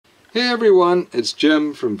Hey everyone, it's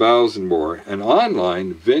Jim from Valves and More, an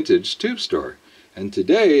online vintage tube store. And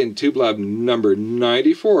today in Tube Lab number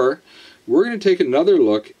 94, we're going to take another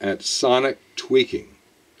look at sonic tweaking.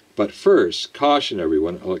 But first, caution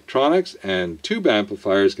everyone, electronics and tube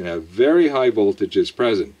amplifiers can have very high voltages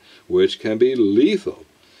present, which can be lethal.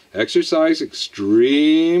 Exercise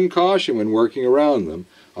extreme caution when working around them.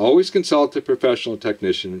 Always consult a professional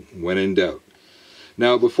technician when in doubt.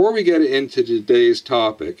 Now, before we get into today's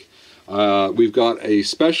topic, we've got a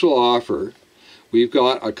special offer. We've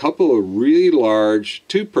got a couple of really large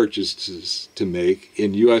tube purchases to make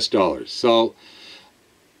in US dollars. So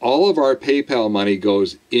all of our PayPal money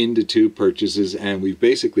goes into tube purchases and we've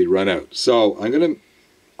basically run out. So I'm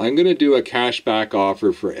gonna do a cashback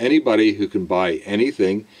offer for anybody who can buy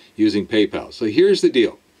anything using PayPal. So here's the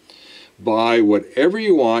deal. Buy whatever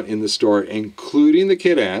you want in the store, including the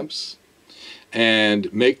kit amps,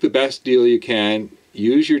 and make the best deal you can.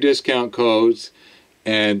 Use your discount codes,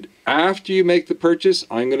 and after you make the purchase,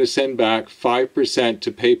 I'm going to send back 5%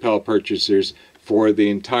 to PayPal purchasers for the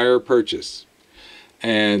entire purchase.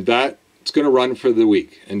 And that's going to run for the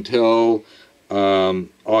week until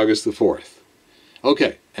August the 4th.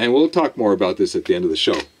 Okay, and we'll talk more about this at the end of the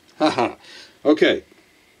show. Haha. Okay,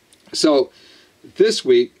 so this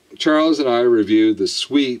week, Charles and I reviewed the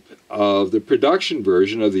sweep of the production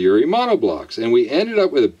version of the UREI monoblocks, and we ended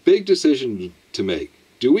up with a big decision to make.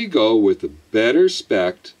 Do we go with the better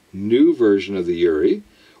spec'd new version of the UREI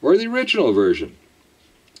or the original version?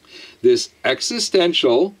 This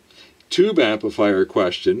existential tube amplifier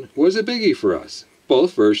question was a biggie for us.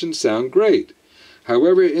 Both versions sound great.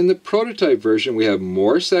 However, in the prototype version we have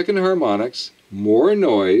more second harmonics, more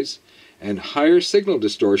noise, and higher signal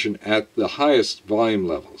distortion at the highest volume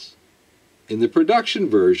levels. In the production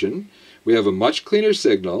version, we have a much cleaner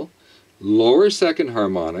signal, lower second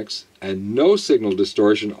harmonics, and no signal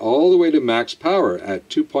distortion all the way to max power at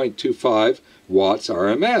 2.25 watts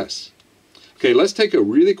RMS. Okay, let's take a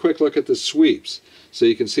really quick look at the sweeps so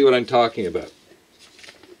you can see what I'm talking about.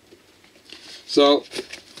 So,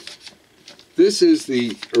 this is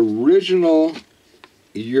the original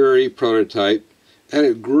UREI prototype. Had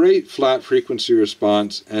a great flat frequency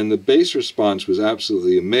response, and the bass response was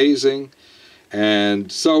absolutely amazing, and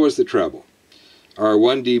so was the treble. Our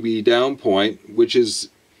 1 dB down point, which is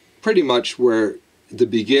pretty much where the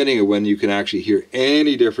beginning of when you can actually hear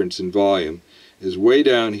any difference in volume, is way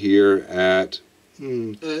down here at...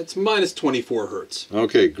 it's minus 24 hertz.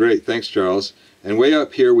 Okay, great. Thanks, Charles. And way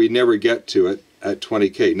up here, we never get to it at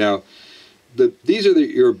 20K. Now, these are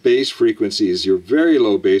your bass frequencies, your very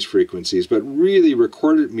low bass frequencies, but really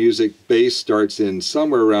recorded music bass starts in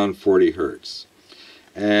somewhere around 40 hertz.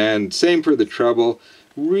 And same for the treble.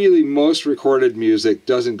 Really, most recorded music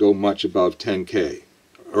doesn't go much above 10K,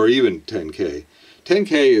 or even 10K.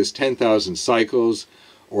 10K is 10,000 cycles,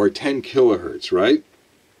 or 10 kilohertz, right?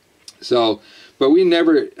 So, but we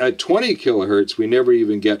never, at 20 kilohertz, we never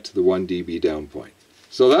even get to the 1 dB down point.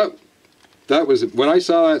 So that was, when I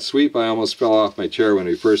saw that sweep, I almost fell off my chair when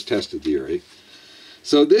we first tested the UREI.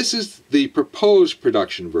 So this is the proposed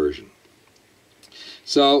production version.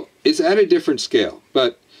 So it's at a different scale,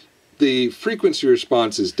 but the frequency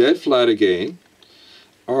response is dead flat again.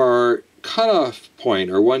 Our cutoff point,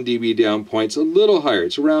 our 1 dB down point's a little higher.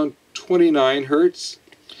 It's around 29 hertz,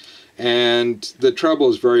 and the treble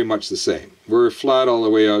is very much the same. We're flat all the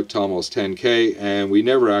way out to almost 10K, and we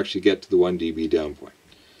never actually get to the 1 dB down point.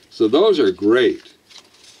 So those are great.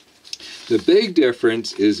 The big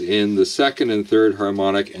difference is in the second and third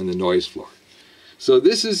harmonic and the noise floor. So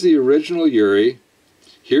this is the original UREI.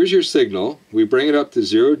 Here's your signal. We bring it up to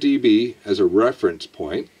 0 dB as a reference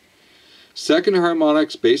point. Second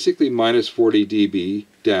harmonics basically minus 40 dB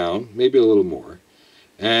down, maybe a little more,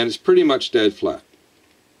 and it's pretty much dead flat.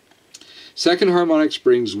 Second harmonics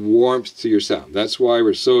brings warmth to your sound. That's why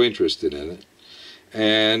we're so interested in it.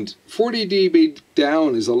 And 40 dB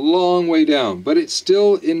down is a long way down, but it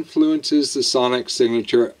still influences the sonic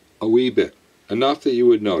signature a wee bit, enough that you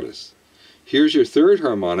would notice. Here's your third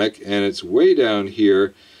harmonic, and it's way down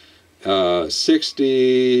here,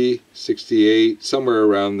 60, 68, somewhere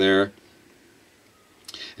around there.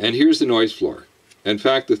 And here's the noise floor. In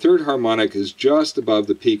fact, the third harmonic is just above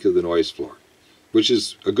the peak of the noise floor, which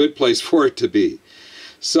is a good place for it to be.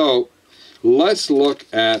 So let's look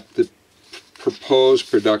at the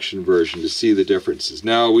proposed production version to see the differences.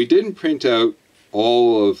 Now, we didn't print out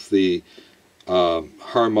all of the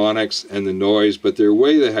harmonics and the noise, but they're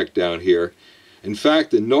way the heck down here. In fact,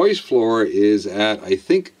 the noise floor is at, I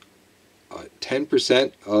think,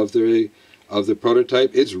 10% of the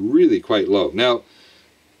prototype. It's really quite low. Now,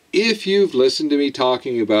 if you've listened to me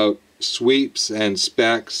talking about sweeps and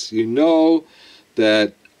specs, you know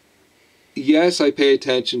that yes, I pay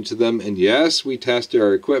attention to them, and yes, we test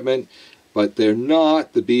our equipment, but they're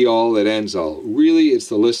not the be-all that ends all. Really, it's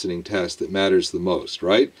the listening test that matters the most,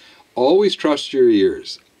 right? Always trust your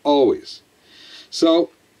ears, always. So,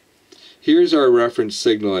 here's our reference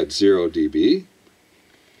signal at 0 dB,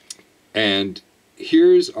 and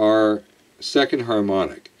here's our second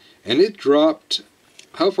harmonic. And it dropped,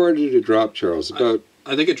 how far did it drop, Charles?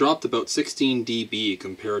 I think it dropped about 16 dB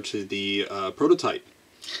compared to the prototype.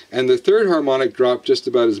 And the third harmonic dropped just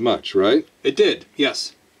about as much, right? It did,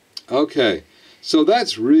 yes. Okay, so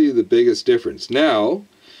that's really the biggest difference. Now,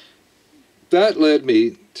 that led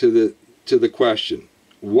me to the question,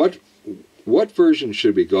 what version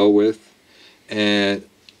should we go with, and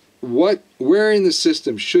where in the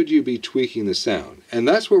system should you be tweaking the sound? And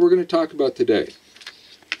that's what we're going to talk about today.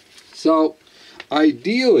 So,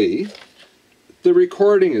 ideally, the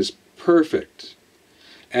recording is perfect,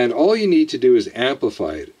 and all you need to do is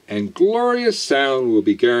amplify it, and glorious sound will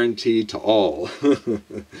be guaranteed to all.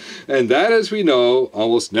 And that, as we know,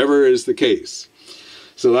 almost never is the case.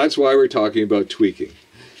 So that's why we're talking about tweaking.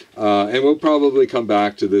 And we'll probably come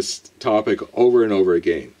back to this topic over and over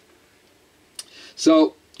again.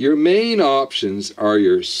 So your main options are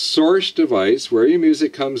your source device, where your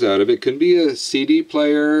music comes out of. It can be a CD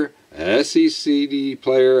player, a SE-CD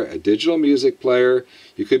player, a digital music player.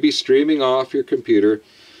 You could be streaming off your computer,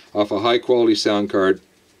 off a high-quality sound card,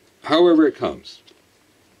 however it comes.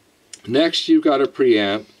 Next, you've got a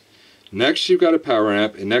preamp. Next, you've got a power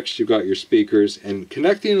amp. And next, you've got your speakers. And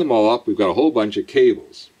connecting them all up, we've got a whole bunch of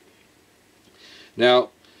cables. Now,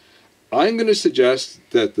 I'm going to suggest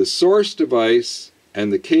that the source device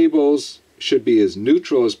and the cables should be as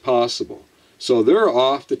neutral as possible. So they're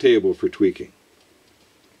off the table for tweaking.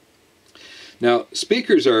 Now,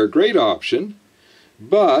 speakers are a great option,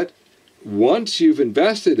 but once you've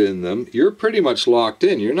invested in them, you're pretty much locked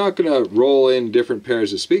in. You're not going to roll in different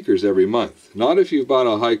pairs of speakers every month. Not if you've bought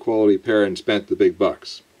a high-quality pair and spent the big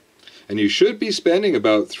bucks. And you should be spending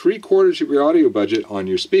about 3/4 of your audio budget on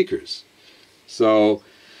your speakers. So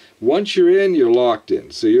once you're in, you're locked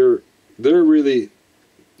in. So you're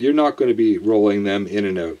not going to be rolling them in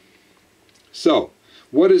and out. So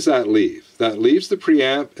what does that leave? That leaves the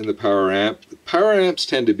preamp and the power amp. The power amps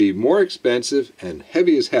tend to be more expensive and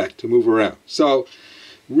heavy as heck to move around. So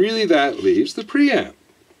really that leaves the preamp.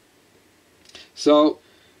 So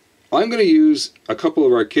I'm going to use a couple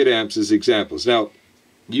of our kit amps as examples. Now,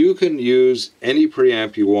 you can use any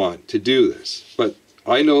preamp you want to do this, but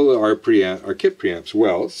I know our kit preamps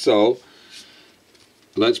well, so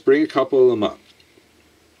let's bring a couple of them up.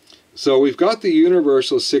 So we've got the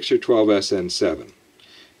Universal 6 or 12 SN7.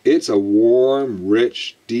 It's a warm,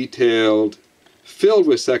 rich, detailed, filled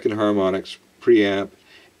with second harmonics preamp,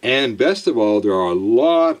 and best of all, there are a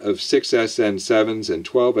lot of 6SN7s and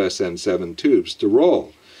 12SN7 tubes to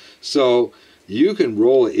roll. So you can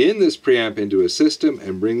roll in this preamp into a system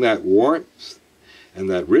and bring that warmth and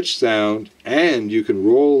that rich sound, and you can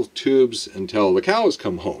roll tubes until the cows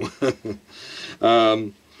come home.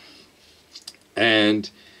 And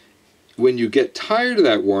when you get tired of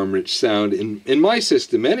that warm, rich sound, in my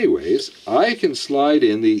system anyways, I can slide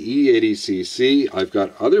in the E80cc. I've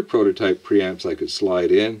got other prototype preamps I could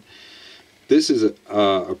slide in. This is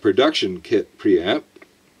a production kit preamp,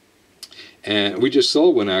 and we just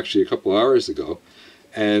sold one actually a couple hours ago.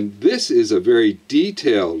 And this is a very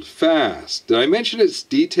detailed, fast. Did I mention it's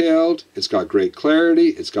detailed? It's got great clarity.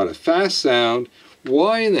 It's got a fast sound.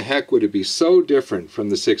 Why in the heck would it be so different from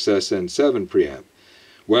the 6SN7 preamp?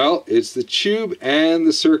 Well, it's the tube and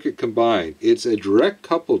the circuit combined. It's a direct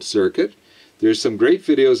coupled circuit. There's some great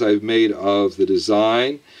videos I've made of the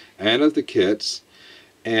design and of the kits.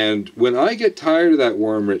 And when I get tired of that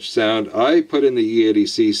warm, rich sound, I put in the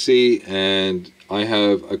E80cc and I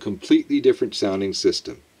have a completely different sounding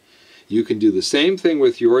system. You can do the same thing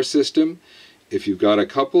with your system if you've got a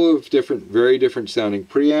couple of very different sounding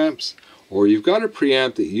preamps, or you've got a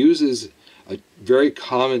preamp that uses a very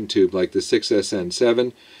common tube like the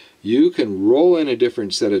 6SN7. You can roll in a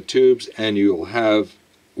different set of tubes and you'll have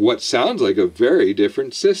what sounds like a very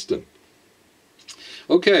different system.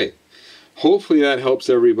 Okay, hopefully that helps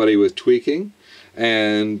everybody with tweaking.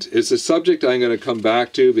 And it's a subject I'm going to come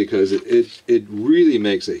back to because it really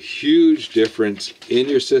makes a huge difference in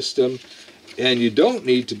your system. And you don't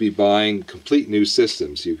need to be buying complete new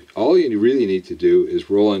systems. All you really need to do is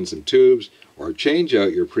roll in some tubes or change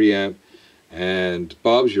out your preamp, and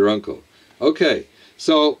Bob's your uncle. Okay,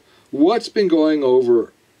 so what's been going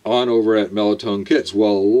on over at Melotone Kits?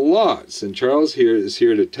 Well, lots. And Charles is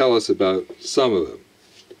here to tell us about some of them.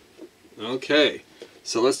 Okay.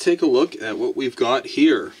 So let's take a look at what we've got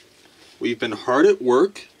here. We've been hard at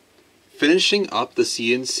work finishing up the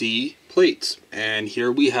CNC plates. And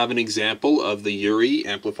here we have an example of the UREI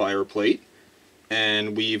amplifier plate.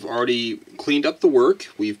 And we've already cleaned up the work.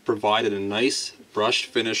 We've provided a nice brushed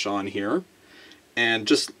finish on here. And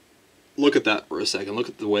just look at that for a second. Look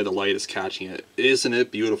at the way the light is catching it. Isn't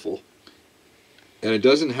it beautiful? And it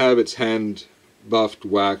doesn't have its hand buffed,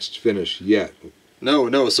 waxed finish yet.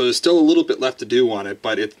 No, so there's still a little bit left to do on it,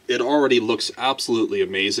 but it already looks absolutely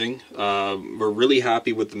amazing. We're really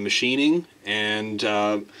happy with the machining, and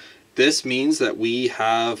this means that we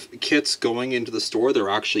have kits going into the store.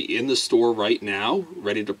 They're actually in the store right now,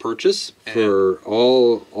 ready to purchase. For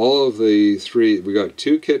all of the three, we got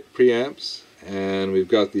 2 kit preamps, and we've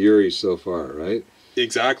got the UREI so far, right?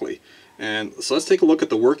 Exactly. And so let's take a look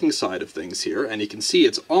at the working side of things here, and you can see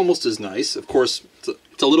it's almost as nice. Of course,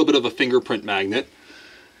 it's a little bit of a fingerprint magnet,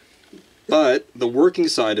 but the working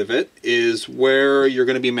side of it is where you're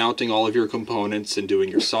going to be mounting all of your components and doing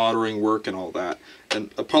your soldering work and all that.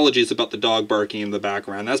 And apologies about the dog barking in the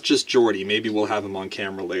background. That's just Jordy. Maybe we'll have him on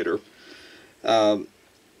camera later.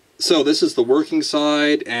 So this is the working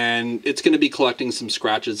side, and it's going to be collecting some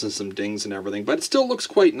scratches and some dings and everything, but it still looks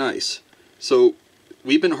quite nice. So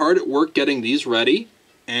we've been hard at work getting these ready,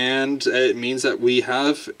 and it means that we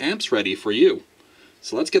have amps ready for you.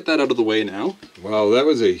 So let's get that out of the way now. Well, that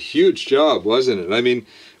was a huge job, wasn't it? I mean,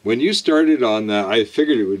 when you started on that, I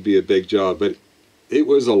figured it would be a big job, but it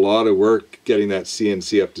was a lot of work getting that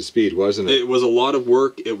CNC up to speed, wasn't it? It was a lot of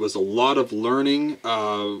work. It was a lot of learning.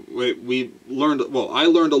 We learned, well, I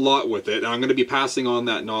learned a lot with it, and I'm going to be passing on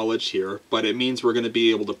that knowledge here, but it means we're going to be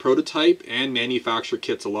able to prototype and manufacture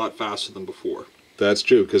kits a lot faster than before. That's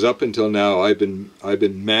true, because up until now, I've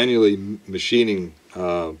been manually machining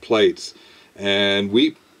plates, and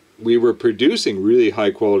we were producing really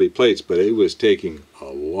high quality plates, but it was taking a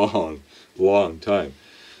long time.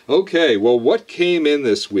 Okay, well, what came in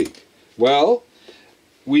this week? Well,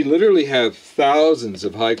 we literally have thousands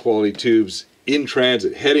of high quality tubes in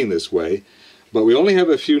transit heading this way, but we only have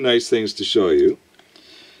a few nice things to show you.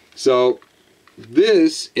 So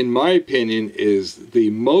this, in my opinion, is the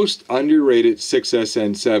most underrated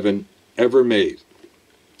 6SN7 ever made.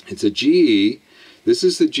 It's a GE. This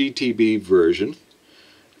is the GTB version.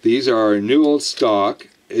 These are new old stock.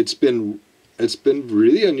 It's been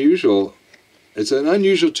really unusual. It's an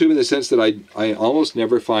unusual tube in the sense that I almost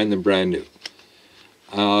never find them brand new.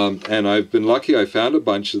 And I've been lucky. I found a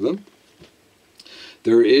bunch of them.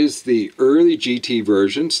 There is the early GT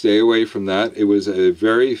version. Stay away from that. It was a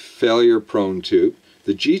very failure-prone tube.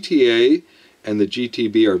 The GTA and the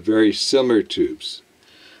GTB are very similar tubes.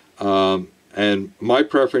 And my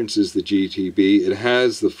preference is the GTB. It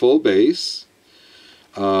has the full base.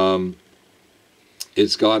 It's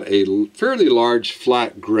got a fairly large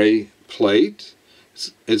flat gray plate.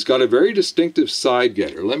 It's got a very distinctive side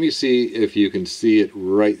getter. Let me see if you can see it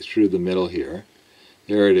right through the middle here.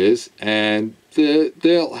 There it is. And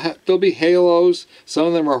there'll be halos. Some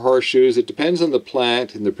of them are horseshoes. It depends on the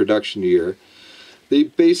plant and the production year. They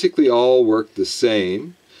basically all work the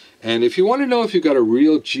same. And if you want to know if you've got a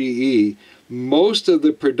real GE, most of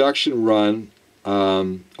the production run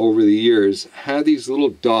over the years had these little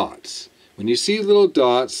dots. When you see little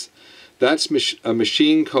dots, that's a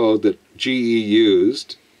machine code that GE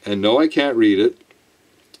used. And no, I can't read it,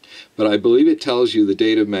 but I believe it tells you the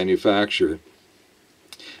date of manufacture.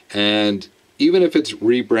 And even if it's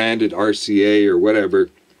rebranded RCA or whatever,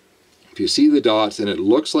 if you see the dots and it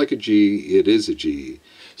looks like a GE, it is a GE.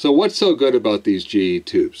 So what's so good about these GE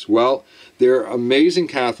tubes? Well, they're amazing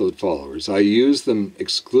cathode followers. I use them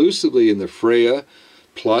exclusively in the Freya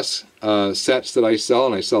Plus sets that I sell,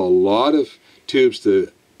 and I sell a lot of tubes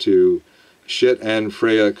to Schiit and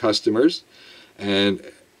Freya customers, and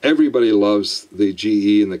everybody loves the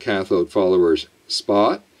GE and the cathode followers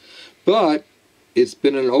spot. But it's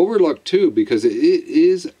been an overlooked tube because it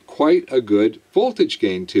is quite a good voltage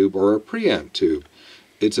gain tube or a preamp tube.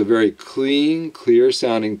 It's a very clean, clear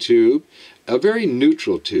sounding tube, a very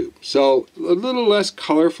neutral tube. So a little less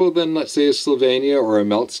colorful than, let's say, a Sylvania or a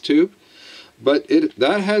Meltz tube, but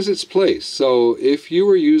that has its place. So if you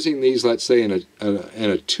were using these, let's say, in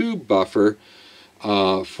a tube buffer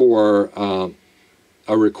for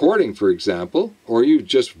a recording, for example, or you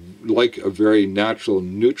just like a very natural,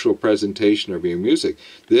 neutral presentation of your music,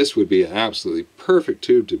 this would be an absolutely perfect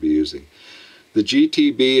tube to be using. The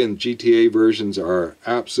GTB and GTA versions are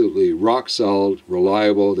absolutely rock solid,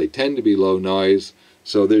 reliable. They tend to be low noise,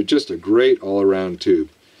 so they're just a great all-around tube.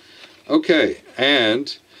 Okay,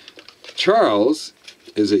 and Charles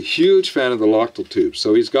is a huge fan of the Lochtel tube,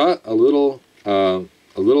 so he's got a little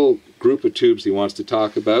group of tubes he wants to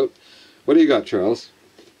talk about. What do you got, Charles?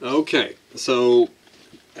 Okay, so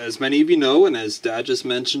as many of you know, and as Dad just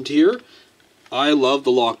mentioned here, I love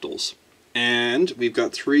the Loctals. And we've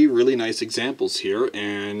got 3 really nice examples here,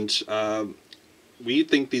 and we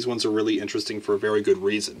think these ones are really interesting for a very good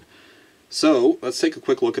reason. So let's take a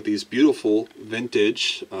quick look at these beautiful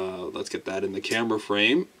vintage, let's get that in the camera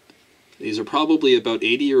frame. These are probably about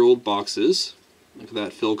 80-year-old boxes. Look at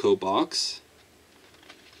that Philco box.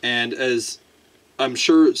 And as I'm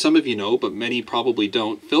sure some of you know, but many probably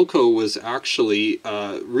don't, Philco was actually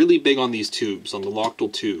really big on these tubes, on the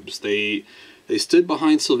Loctal tubes. They stood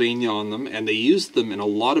behind Sylvania on them, and they used them in a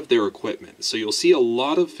lot of their equipment. So you'll see a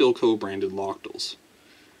lot of Philco branded Loctals.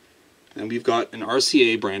 And we've got an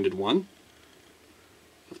RCA branded one.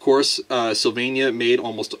 Of course, Sylvania made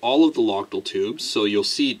almost all of the Loctal tubes, so you'll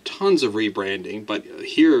see tons of rebranding, but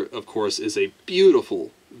here, of course, is a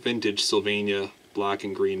beautiful vintage Sylvania black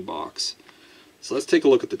and green box. So let's take a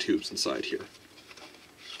look at the tubes inside here.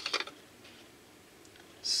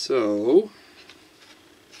 So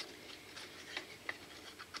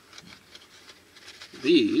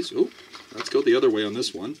these, oh, let's go the other way on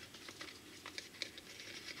this one.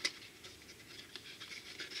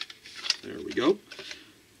 There we go.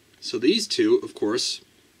 So these two, of course,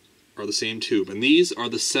 are the same tube, and these are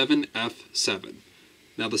the 7F7.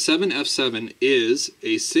 Now the 7F7 is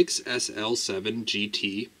a 6SL7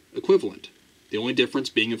 GT equivalent. The only difference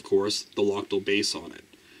being, of course, the Loctal base on it.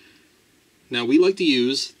 Now we like to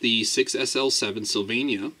use the 6SL7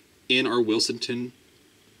 Sylvania in our Wilsonton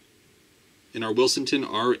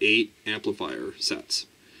R8 amplifier sets.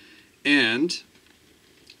 And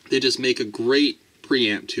they just make a great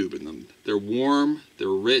preamp tube in them. They're warm, they're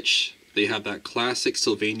rich, they have that classic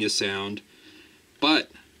Sylvania sound, but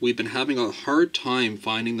we've been having a hard time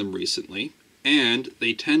finding them recently, and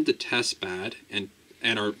they tend to test bad and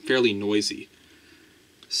are fairly noisy.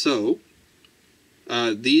 So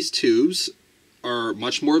these tubes are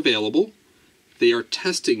much more available. They are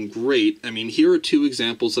testing great. I mean, here are 2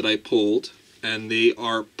 examples that I pulled, and they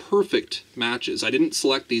are perfect matches. I didn't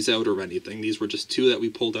select these out or anything. These were just 2 that we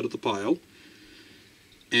pulled out of the pile.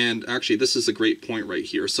 And actually, this is a great point right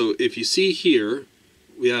here. So if you see here,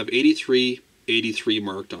 we have 83, 83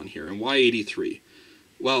 marked on here. And why 83?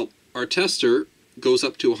 Well, our tester goes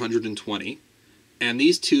up to 120, and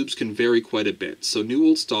these tubes can vary quite a bit. So new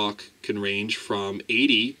old stock can range from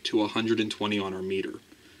 80 to 120 on our meter.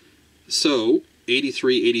 So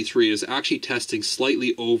 83, 83 is actually testing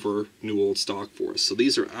slightly over new old stock for us. So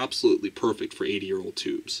these are absolutely perfect for 80-year-old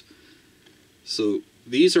tubes. So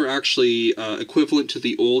these are actually equivalent to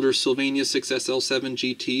the older Sylvania 6SL7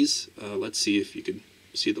 GTs. Let's see if you can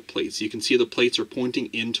see the plates. You can see the plates are pointing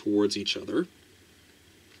in towards each other.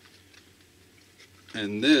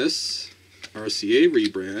 And this RCA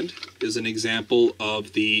rebrand is an example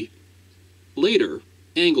of the later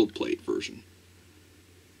angled plate version.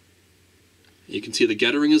 You can see the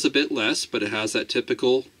gettering is a bit less, but it has that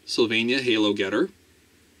typical Sylvania halo getter.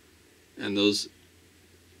 And those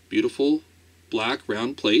beautiful black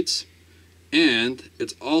round plates. And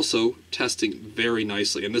it's also testing very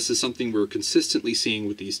nicely. And this is something we're consistently seeing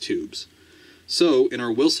with these tubes. So in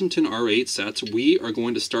our Wilsonton R8 sets, we are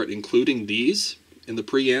going to start including these in the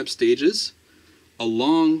preamp stages,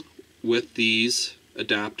 along with these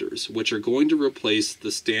adapters, which are going to replace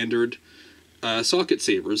the standard socket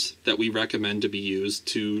savers that we recommend to be used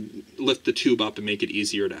to lift the tube up and make it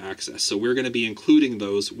easier to access. So we're going to be including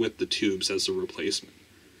those with the tubes as a replacement.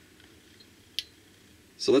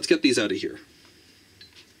 So let's get these out of here.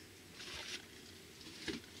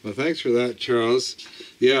 Well, thanks for that, Charles.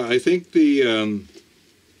 Yeah, I think the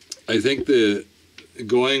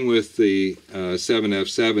going with the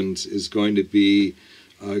 7F7s is going to be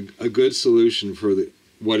a good solution for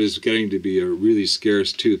what is getting to be a really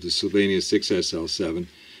scarce tube, the Sylvania 6SL7.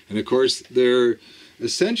 And of course, they're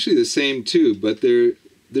essentially the same tube, but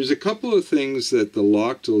there's a couple of things that the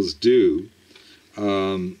Loctals do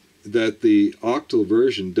that the octal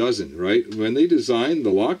version doesn't, right? When they designed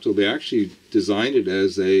the Loctal, they actually designed it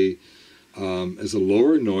as a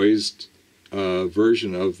lower noised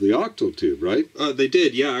version of the octal tube, right? They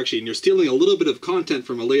did, yeah, actually. And you're stealing a little bit of content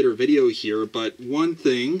from a later video here, but one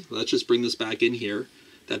thing, let's just bring this back in here,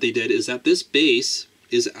 that they did is that this base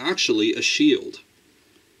is actually a shield,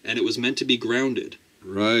 and it was meant to be grounded.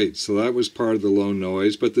 Right, so that was part of the low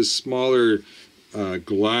noise, but the smaller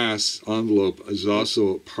glass envelope is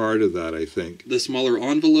also part of that, I think. The smaller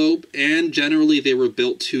envelope, and generally they were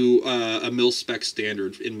built to a mil-spec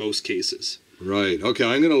standard in most cases. Right. Okay,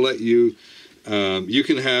 I'm going to let you You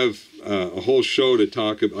can have a whole show to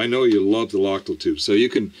talk about. I know you love the Lochtel tube, so you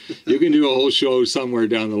can do a whole show somewhere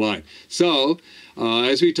down the line. So,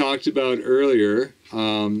 as we talked about earlier,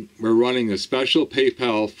 we're running a special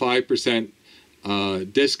PayPal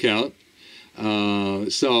 5% discount.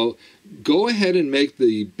 So go ahead and make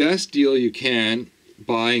the best deal you can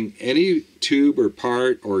buying any tube or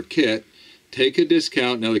part or kit. Take a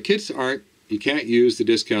discount. Now the kits you can't use the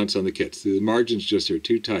discounts on the kits. The margins just are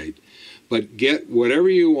too tight. But get whatever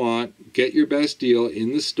you want, get your best deal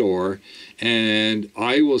in the store, and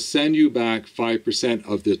I will send you back 5%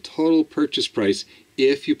 of the total purchase price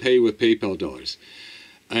if you pay with PayPal dollars.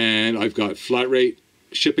 And I've got flat rate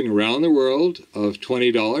shipping around the world of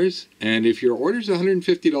 $20, and if your order is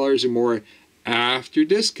 $150 or more after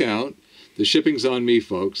discount, the shipping's on me,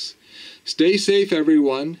 folks. Stay safe,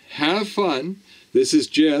 everyone. Have fun. This is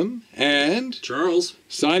Jim and Charles.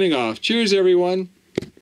 Signing off. Cheers, everyone.